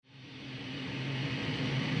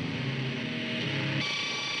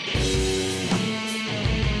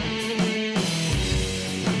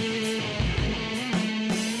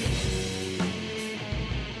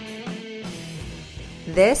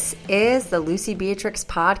This is the Lucy Beatrix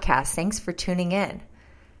podcast. Thanks for tuning in.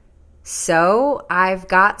 So, I've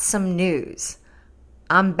got some news.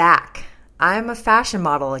 I'm back. I'm a fashion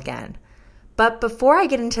model again. But before I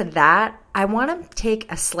get into that, I want to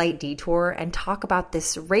take a slight detour and talk about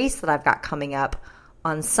this race that I've got coming up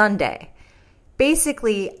on Sunday.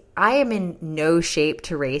 Basically, I am in no shape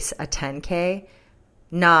to race a 10K.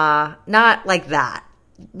 Nah, not like that.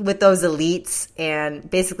 With those elites and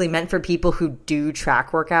basically meant for people who do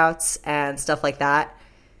track workouts and stuff like that.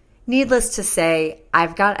 Needless to say,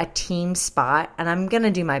 I've got a team spot and I'm going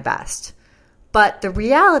to do my best. But the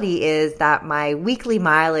reality is that my weekly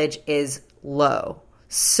mileage is low.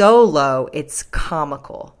 So low, it's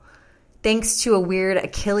comical. Thanks to a weird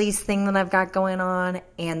Achilles thing that I've got going on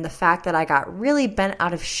and the fact that I got really bent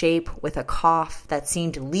out of shape with a cough that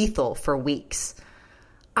seemed lethal for weeks.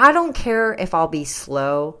 I don't care if I'll be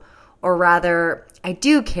slow, or rather, I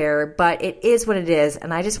do care, but it is what it is,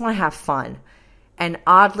 and I just want to have fun. And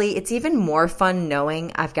oddly, it's even more fun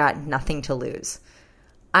knowing I've got nothing to lose.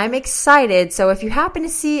 I'm excited, so if you happen to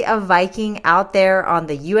see a Viking out there on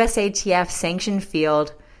the USATF sanctioned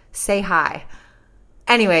field, say hi.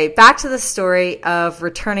 Anyway, back to the story of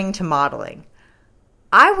returning to modeling.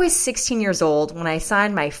 I was 16 years old when I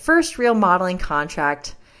signed my first real modeling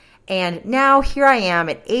contract. And now here I am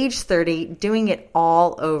at age 30 doing it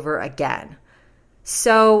all over again.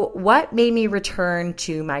 So what made me return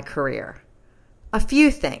to my career? A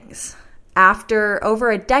few things. After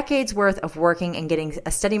over a decade's worth of working and getting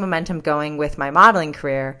a steady momentum going with my modeling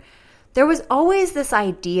career, there was always this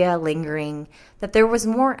idea lingering that there was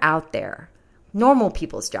more out there. Normal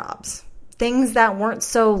people's jobs. Things that weren't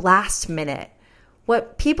so last minute.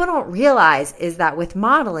 What people don't realize is that with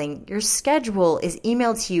modeling, your schedule is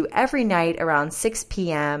emailed to you every night around 6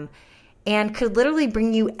 p.m. and could literally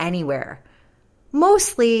bring you anywhere.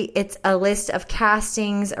 Mostly, it's a list of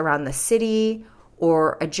castings around the city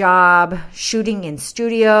or a job, shooting in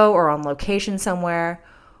studio or on location somewhere,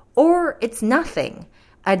 or it's nothing.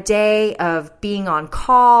 A day of being on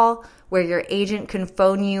call where your agent can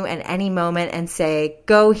phone you at any moment and say,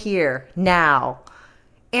 "Go here, now."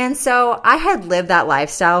 And so I had lived that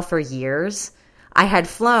lifestyle for years. I had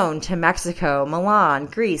flown to Mexico, Milan,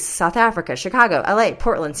 Greece, South Africa, Chicago, LA,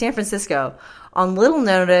 Portland, San Francisco on little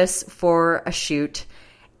notice for a shoot.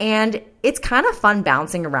 And it's kind of fun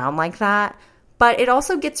bouncing around like that, but it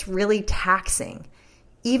also gets really taxing.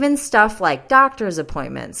 Even stuff like doctor's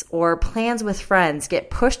appointments or plans with friends get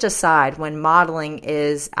pushed aside when modeling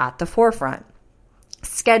is at the forefront.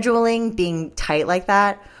 Scheduling being tight like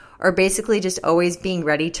that, or basically just always being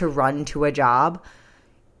ready to run to a job,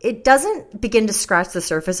 it doesn't begin to scratch the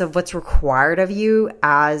surface of what's required of you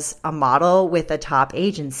as a model with a top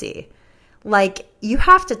agency. Like, you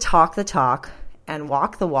have to talk the talk and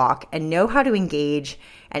walk the walk and know how to engage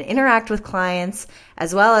and interact with clients,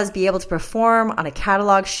 as well as be able to perform on a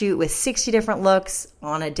catalog shoot with 60 different looks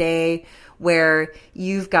on a day where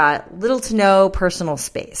you've got little to no personal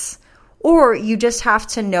space. Or you just have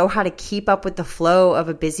to know how to keep up with the flow of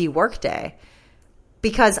a busy workday.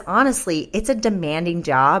 Because honestly, it's a demanding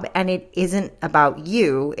job and it isn't about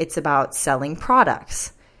you, it's about selling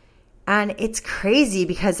products. And it's crazy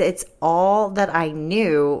because it's all that I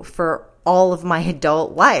knew for all of my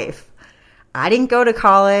adult life. I didn't go to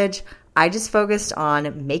college, I just focused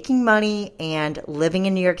on making money and living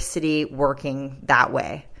in New York City working that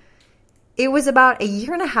way. It was about a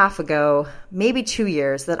year and a half ago, maybe 2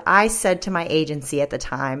 years, that I said to my agency at the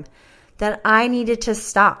time that I needed to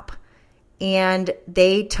stop. And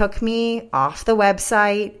they took me off the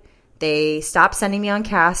website, they stopped sending me on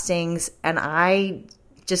castings, and I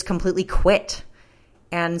just completely quit.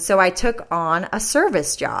 And so I took on a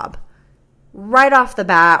service job. Right off the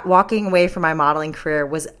bat, walking away from my modeling career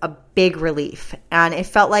was a big relief, and it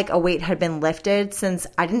felt like a weight had been lifted since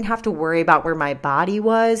I didn't have to worry about where my body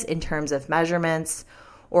was in terms of measurements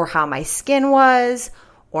or how my skin was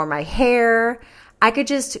or my hair. I could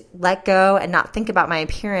just let go and not think about my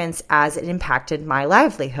appearance as it impacted my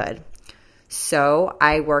livelihood. So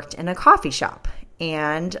I worked in a coffee shop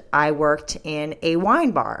and I worked in a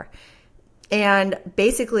wine bar. And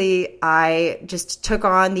basically, I just took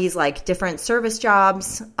on these like different service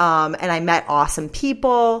jobs, and I met awesome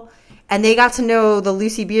people. And they got to know the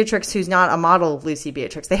Lucy Beatrix, who's not a model of Lucy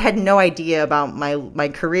Beatrix. They had no idea about my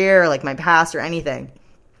career, like my past or anything.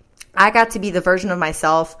 I got to be the version of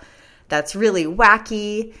myself that's really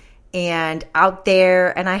wacky and out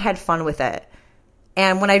there, and I had fun with it.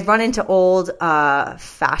 And when I'd run into old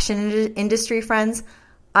fashion industry friends,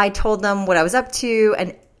 I told them what I was up to,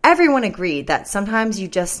 and everyone agreed that sometimes you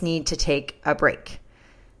just need to take a break.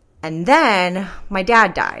 And then my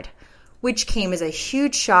dad died, which came as a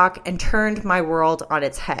huge shock and turned my world on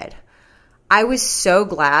its head. I was so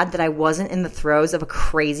glad that I wasn't in the throes of a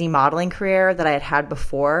crazy modeling career that I had had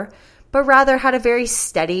before, but rather had a very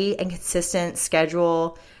steady and consistent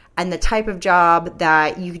schedule and the type of job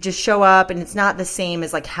that you just show up and it's not the same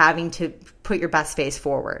as like having to put your best face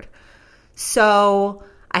forward. So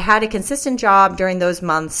I had a consistent job during those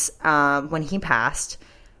months when he passed,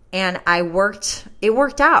 and it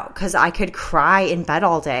worked out because I could cry in bed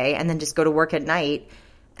all day and then just go to work at night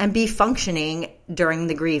and be functioning during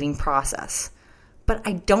the grieving process. But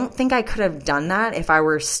I don't think I could have done that if I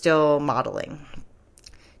were still modeling.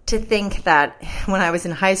 To think that when I was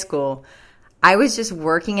in high school, I was just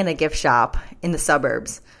working in a gift shop in the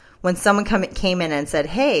suburbs when someone came in and said,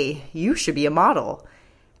 "Hey, you should be a model."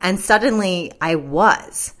 And suddenly I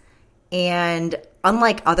was. And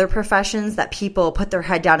unlike other professions that people put their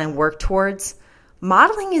head down and work towards,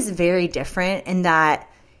 modeling is very different in that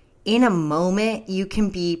in a moment you can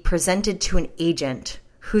be presented to an agent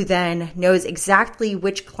who then knows exactly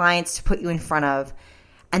which clients to put you in front of.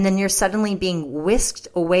 And then you're suddenly being whisked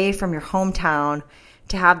away from your hometown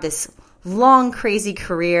to have this long, crazy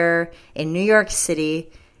career in New York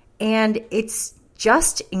City. And it's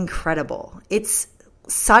just incredible. It's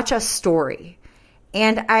such a story.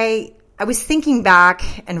 And I was thinking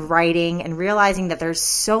back and writing and realizing that there's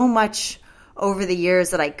so much over the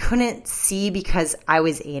years that I couldn't see because I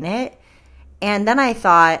was in it. And then I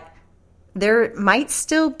thought there might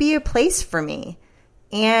still be a place for me.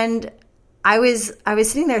 And I was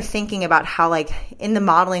sitting there thinking about how, like, in the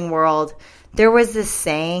modeling world, there was this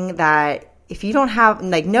saying that if you don't have,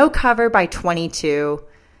 like, no cover by 22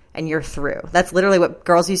 and you're through. That's literally what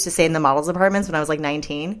girls used to say in the models departments when I was like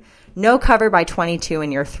 19. No cover by 22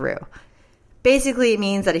 and you're through. Basically, it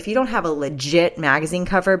means that if you don't have a legit magazine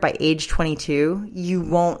cover by age 22, you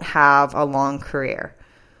won't have a long career,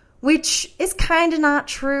 which is kind of not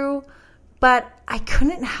true, but I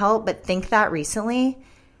couldn't help but think that recently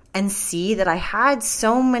and see that I had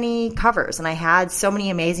so many covers and I had so many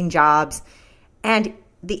amazing jobs, and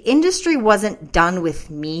the industry wasn't done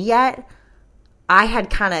with me yet. I had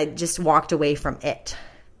kind of just walked away from it.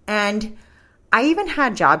 And I even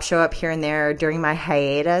had jobs show up here and there during my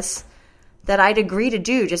hiatus that I'd agree to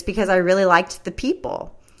do just because I really liked the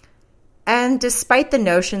people. And despite the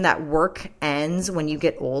notion that work ends when you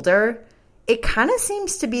get older, it kind of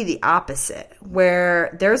seems to be the opposite,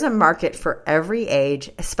 where there's a market for every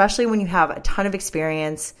age, especially when you have a ton of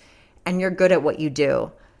experience and you're good at what you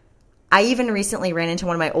do. I even recently ran into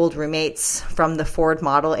one of my old roommates from the Ford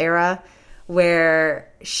model era,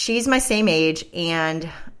 where she's my same age, and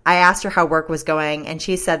I asked her how work was going, and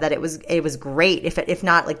she said that it was great, if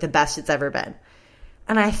not like the best it's ever been.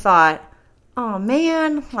 And I thought, oh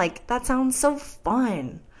man, like that sounds so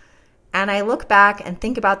fun. And I look back and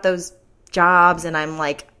think about those jobs, and I'm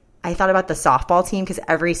like, I thought about the softball team, because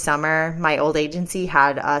every summer my old agency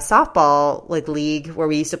had a softball like league where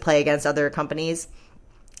we used to play against other companies.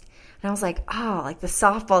 And I was like, oh, like the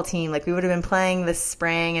softball team, like we would have been playing this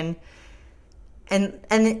spring, and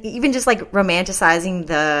even just like romanticizing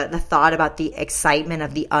the thought about the excitement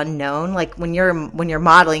of the unknown. Like when you're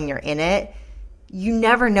modeling, you're in it. You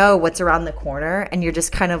never know what's around the corner, and you're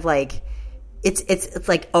just kind of like, it's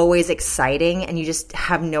like always exciting, and you just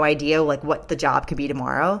have no idea like what the job could be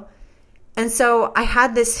tomorrow. And so I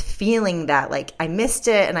had this feeling that like I missed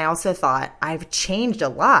it, and I also thought I've changed a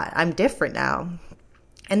lot. I'm different now.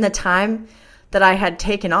 And the time that I had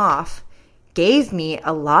taken off gave me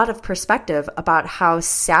a lot of perspective about how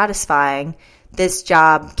satisfying this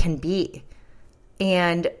job can be.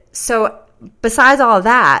 And so besides all of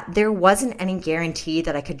that, there wasn't any guarantee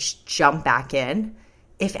that I could jump back in.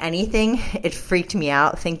 If anything, it freaked me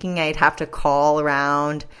out thinking I'd have to call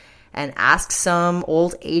around and ask some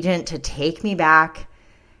old agent to take me back.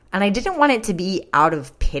 And I didn't want it to be out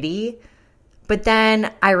of pity. But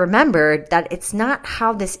then I remembered that it's not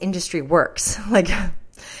how this industry works. Like,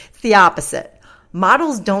 it's the opposite.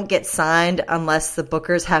 Models don't get signed unless the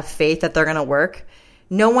bookers have faith that they're going to work.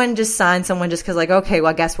 No one just signs someone just because, like, okay,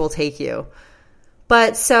 well, I guess we'll take you.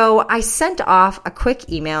 But so I sent off a quick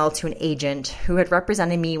email to an agent who had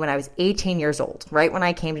represented me when I was 18 years old, right when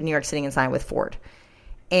I came to New York City and signed with Ford.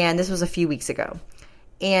 And this was a few weeks ago.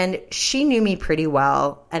 And she knew me pretty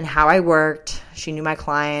well and how I worked. She knew my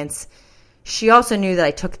clients. She also knew that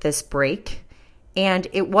I took this break. And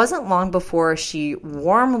it wasn't long before she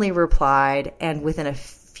warmly replied, and within a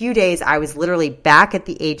few days, I was literally back at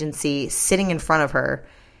the agency sitting in front of her.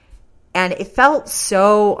 And it felt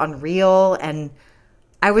so unreal, and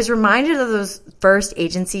I was reminded of those first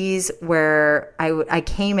agencies where I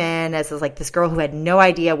came in as like this girl who had no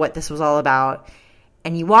idea what this was all about.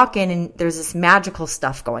 and you walk in and there's this magical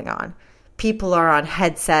stuff going on. People are on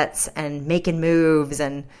headsets and making moves,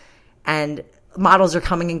 and models are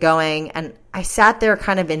coming and going. And I sat there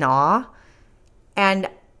kind of in awe, and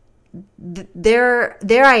there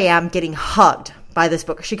I am getting hugged by this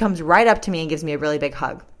book. She comes right up to me and gives me a really big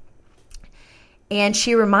hug. And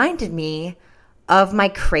she reminded me of my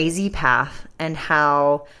crazy path and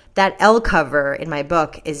how that L cover in my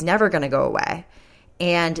book is never going to go away.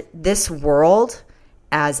 And this world,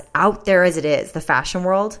 as out there as it is, the fashion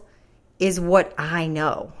world, is what I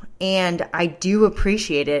know. And I do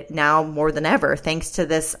appreciate it now more than ever, thanks to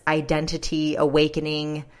this identity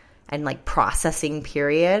awakening and like processing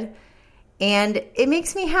period. And it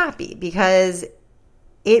makes me happy because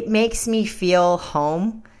it makes me feel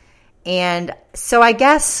home. And so I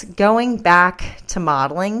guess going back to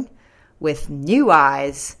modeling with new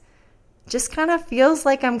eyes just kind of feels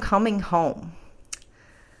like I'm coming home.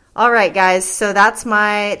 All right, guys. So that's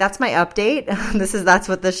my update. That's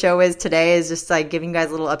what the show is today, is just like giving you guys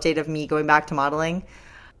a little update of me going back to modeling.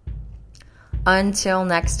 Until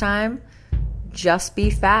next time, just be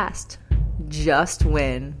fast. Just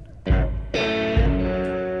win.